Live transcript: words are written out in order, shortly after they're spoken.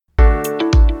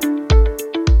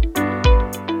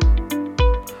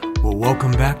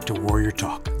Welcome back to Warrior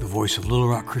Talk, the voice of Little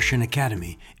Rock Christian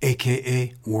Academy,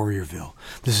 aka Warriorville.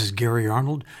 This is Gary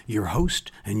Arnold, your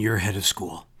host and your head of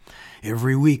school.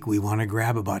 Every week we want to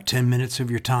grab about 10 minutes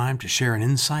of your time to share an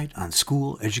insight on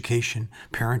school, education,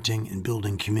 parenting, and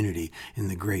building community in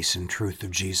the grace and truth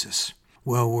of Jesus.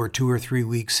 Well, we're 2 or 3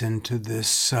 weeks into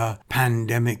this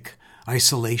pandemic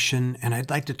isolation, and I'd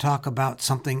like to talk about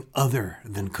something other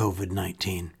than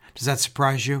COVID-19. Does that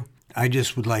surprise you? I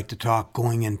just would like to talk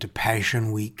going into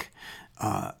Passion Week.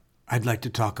 I'd like to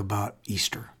talk about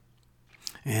Easter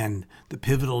and the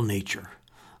pivotal nature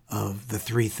of the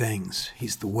three things.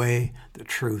 He's the way, the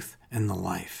truth, and the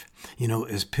life. You know,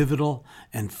 as pivotal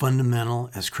and fundamental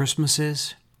as Christmas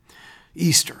is,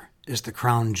 Easter is the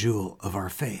crown jewel of our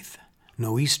faith.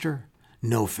 No Easter,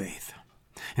 no faith.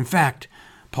 In fact,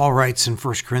 Paul writes in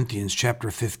 1 Corinthians chapter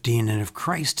 15, and if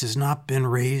Christ has not been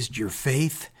raised, your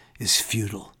faith is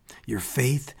futile. Your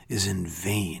faith is in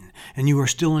vain, and you are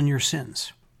still in your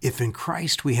sins. If in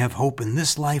Christ we have hope in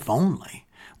this life only,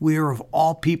 we are of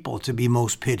all people to be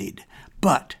most pitied.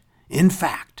 But, in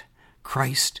fact,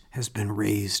 Christ has been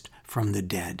raised from the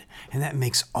dead, and that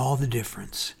makes all the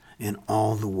difference in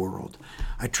all the world.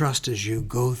 I trust as you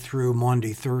go through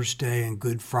Maundy Thursday and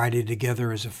Good Friday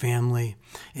together as a family,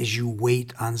 as you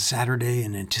wait on Saturday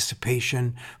in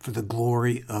anticipation for the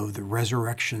glory of the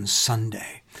Resurrection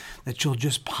Sunday, that you'll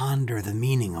just ponder the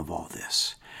meaning of all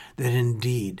this, that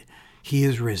indeed He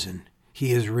is risen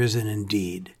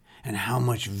indeed, and how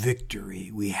much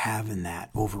victory we have in that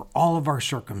over all of our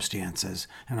circumstances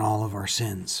and all of our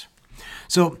sins.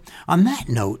 So on that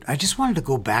note, I just wanted to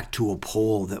go back to a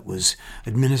poll that was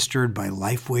administered by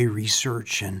Lifeway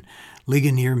Research and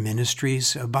Ligonier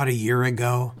Ministries about a year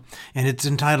ago, and it's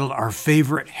entitled Our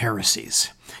Favorite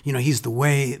Heresies. You know, He's the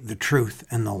way, the truth,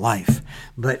 and the life.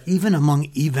 But even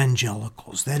among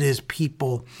evangelicals, that is,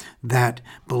 people that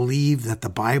believe that the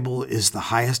Bible is the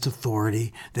highest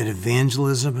authority, that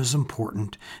evangelism is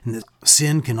important, and that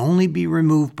sin can only be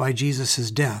removed by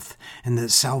Jesus' death, and that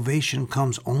salvation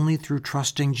comes only through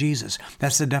trusting Jesus.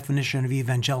 That's the definition of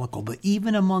evangelical. But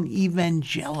even among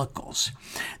evangelicals,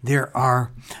 there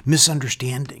are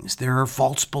misunderstandings, there are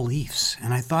false beliefs,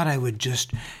 and I thought I would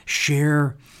just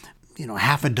share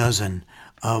half a dozen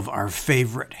of our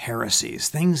favorite heresies,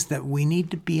 things that we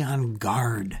need to be on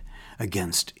guard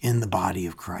against in the body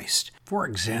of Christ. For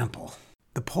example,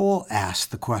 the poll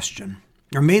asked the question,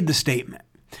 or made the statement,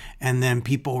 and then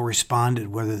people responded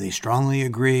whether they strongly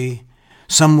agree,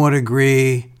 somewhat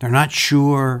agree, they're not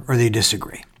sure, or they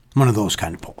disagree. One of those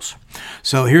kind of polls.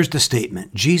 So here's the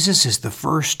statement. Jesus is the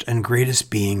first and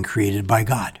greatest being created by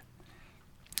God.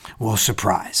 Well,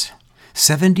 surprise.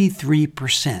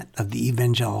 73% of the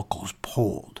evangelicals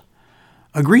polled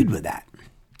agreed with that.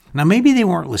 Now, maybe they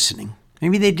weren't listening.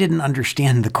 Maybe they didn't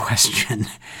understand the question.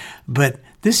 But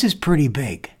this is pretty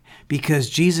big because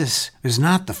Jesus is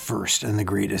not the first and the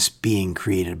greatest being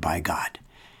created by God.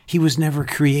 He was never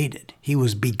created. He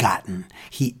was begotten.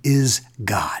 He is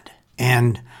God.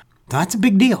 And that's a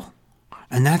big deal.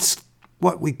 And that's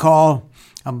what we call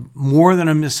more than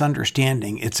a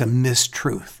misunderstanding. It's a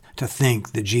mistruth to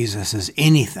think that Jesus is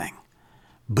anything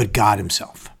but God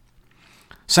Himself.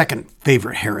 Second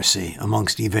favorite heresy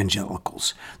amongst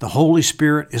evangelicals. The Holy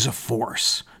Spirit is a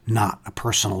force, not a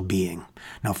personal being.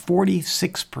 Now,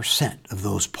 46% of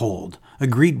those polled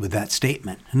agreed with that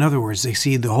statement. In other words, they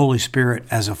see the Holy Spirit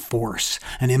as a force,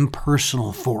 an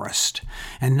impersonal force,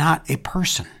 and not a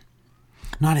person.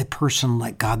 Not a person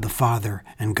like God the Father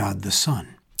and God the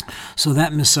Son. So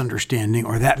that misunderstanding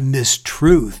or that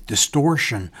mistruth,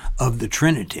 distortion of the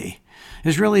Trinity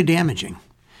is really damaging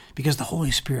because the Holy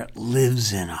Spirit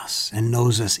lives in us and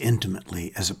knows us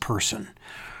intimately as a person.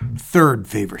 Third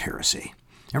favorite heresy.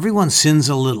 Everyone sins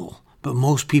a little, but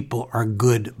most people are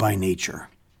good by nature.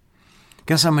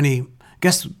 Guess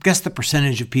the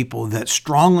percentage of people that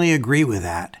strongly agree with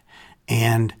that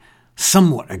and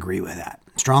somewhat agree with that.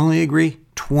 Strongly agree,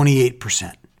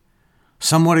 28%.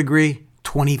 Somewhat agree,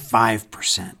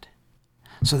 25%.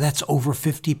 So that's over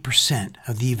 50%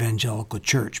 of the evangelical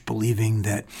church believing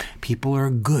that people are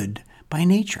good by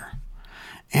nature.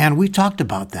 And we talked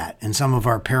about that in some of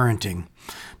our parenting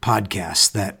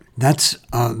podcasts, that's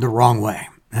the wrong way.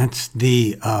 That's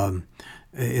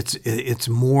it's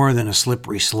more than a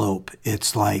slippery slope.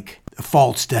 It's like a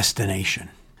false destination.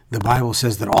 The Bible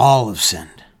says that all have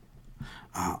sinned.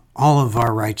 All of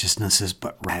our righteousness is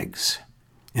but rags.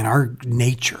 And our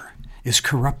nature is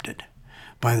corrupted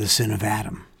by the sin of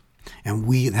Adam.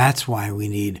 And that's why we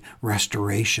need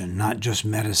restoration, not just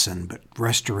medicine, but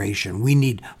restoration. We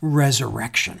need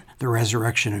resurrection, the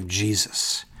resurrection of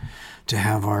Jesus, to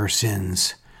have our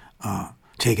sins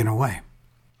taken away.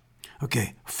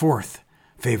 Okay, fourth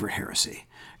favorite heresy.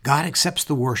 God accepts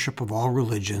the worship of all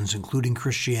religions, including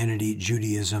Christianity,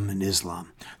 Judaism, and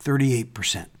Islam.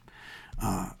 38%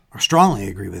 strongly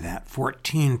agree with that.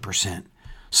 14%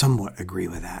 somewhat agree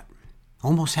with that.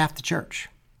 Almost half the church.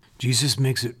 Jesus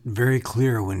makes it very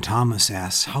clear when Thomas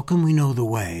asks, "How can we know the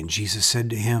way?" And Jesus said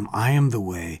to him, "I am the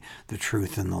way, the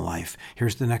truth, and the life."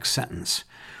 Here's the next sentence.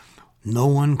 "No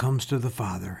one comes to the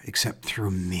Father except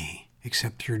through me,"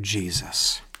 except through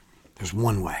Jesus. There's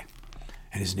one way,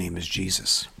 and his name is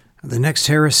Jesus. The next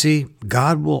heresy,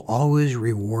 God will always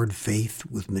reward faith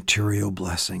with material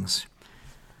blessings.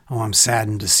 Oh, I'm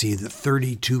saddened to see that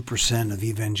 32% of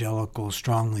evangelicals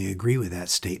strongly agree with that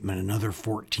statement. Another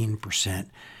 14%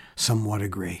 somewhat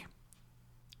agree.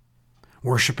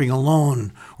 Worshiping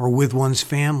alone or with one's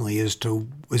family is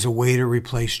a way to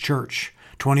replace church.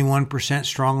 21%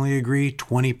 strongly agree,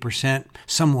 20%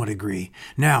 somewhat agree.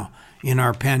 Now, in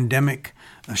our pandemic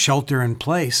shelter in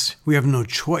place, we have no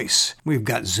choice. We've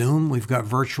got Zoom, we've got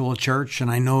virtual church,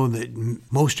 and I know that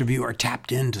most of you are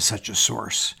tapped into such a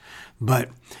source.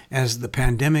 But as the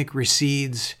pandemic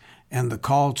recedes and the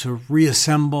call to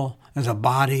reassemble as a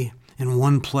body in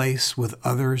one place with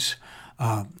others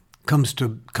comes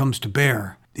to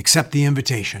bear, accept the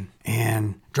invitation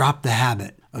and drop the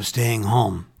habit of staying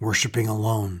home, worshiping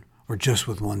alone, or just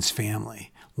with one's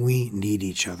family. We need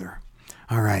each other.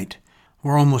 All right.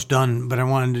 We're almost done, but I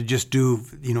wanted to just do,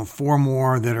 4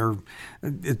 more that are,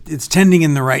 it's tending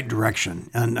in the right direction.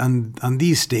 And on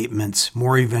these statements,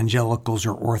 more evangelicals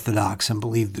are orthodox and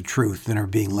believe the truth than are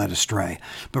being led astray.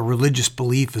 But religious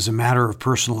belief is a matter of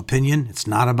personal opinion. It's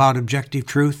not about objective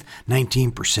truth.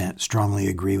 19% strongly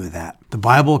agree with that. The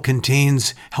Bible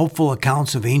contains helpful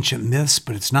accounts of ancient myths,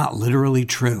 but it's not literally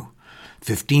true.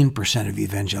 15% of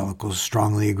evangelicals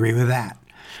strongly agree with that.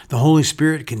 The Holy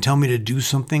Spirit can tell me to do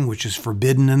something which is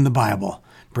forbidden in the Bible.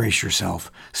 Brace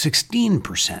yourself.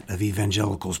 16% of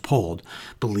evangelicals polled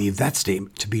believe that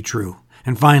statement to be true.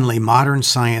 And finally, modern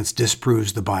science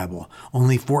disproves the Bible.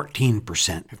 Only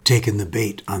 14% have taken the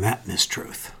bait on that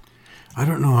mistruth. I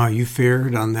don't know how you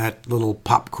fared on that little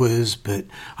pop quiz, but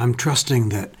I'm trusting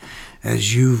that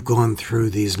as you've gone through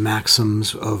these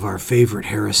maxims of our favorite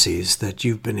heresies, that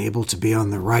you've been able to be on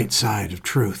the right side of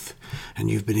truth, and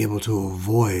you've been able to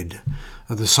avoid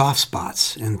the soft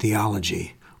spots in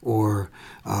theology or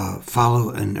follow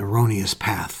an erroneous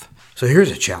path. So here's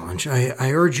a challenge.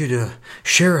 I urge you to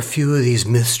share a few of these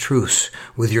mistruths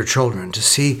with your children to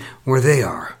see where they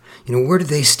are. Where do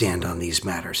they stand on these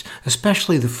matters?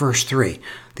 Especially the first 3,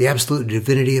 the absolute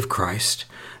divinity of Christ,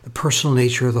 the personal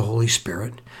nature of the Holy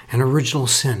Spirit, and original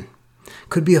sin.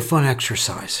 Could be a fun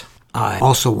exercise. I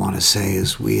also want to say,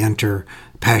 as we enter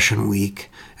Passion Week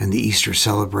and the Easter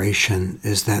celebration,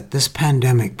 is that this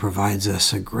pandemic provides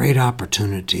us a great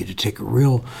opportunity to take a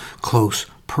real close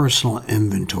personal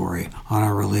inventory on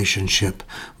our relationship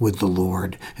with the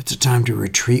Lord. It's a time to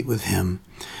retreat with Him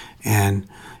and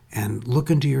look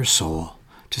into your soul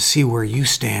to see where you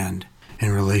stand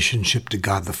in relationship to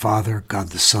God the Father, God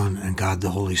the Son, and God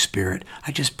the Holy Spirit.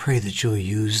 I just pray that you'll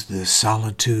use this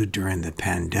solitude during the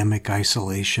pandemic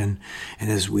isolation,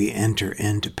 and as we enter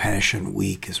into Passion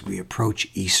Week, as we approach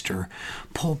Easter,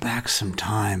 pull back some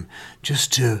time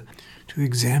just to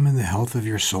examine the health of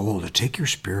your soul, to take your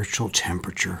spiritual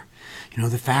temperature.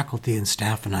 The faculty and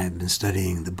staff and I have been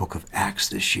studying the book of Acts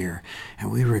this year, and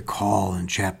we recall in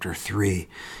chapter 3,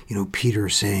 Peter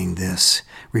saying this,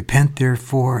 "Repent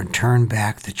therefore and turn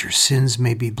back, that your sins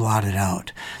may be blotted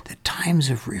out, that times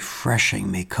of refreshing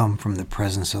may come from the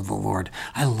presence of the Lord."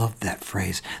 I love that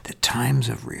phrase, that times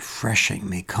of refreshing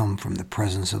may come from the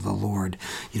presence of the Lord.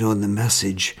 In the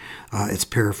Message, it's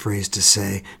paraphrased to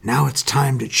say, "Now it's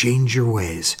time to change your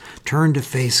ways. Turn to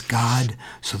face God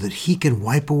so that He can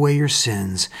wipe away your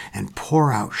sins and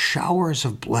pour out showers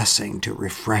of blessing to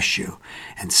refresh you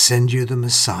and send you the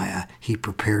Messiah He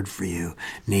prepared for you,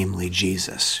 namely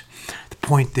Jesus." The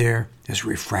point there is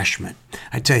refreshment.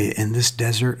 I tell you, in this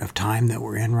desert of time that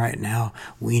we're in right now,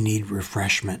 we need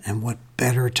refreshment. And what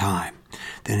better time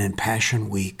than in Passion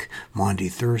Week, Maundy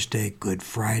Thursday, Good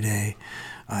Friday,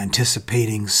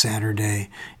 anticipating Saturday,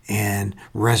 and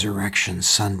Resurrection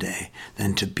Sunday,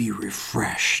 than to be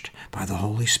refreshed by the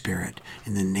Holy Spirit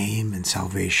in the name and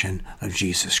salvation of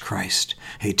Jesus Christ.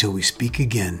 Hey, till we speak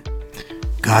again,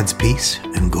 God's peace,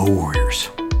 and go Warriors.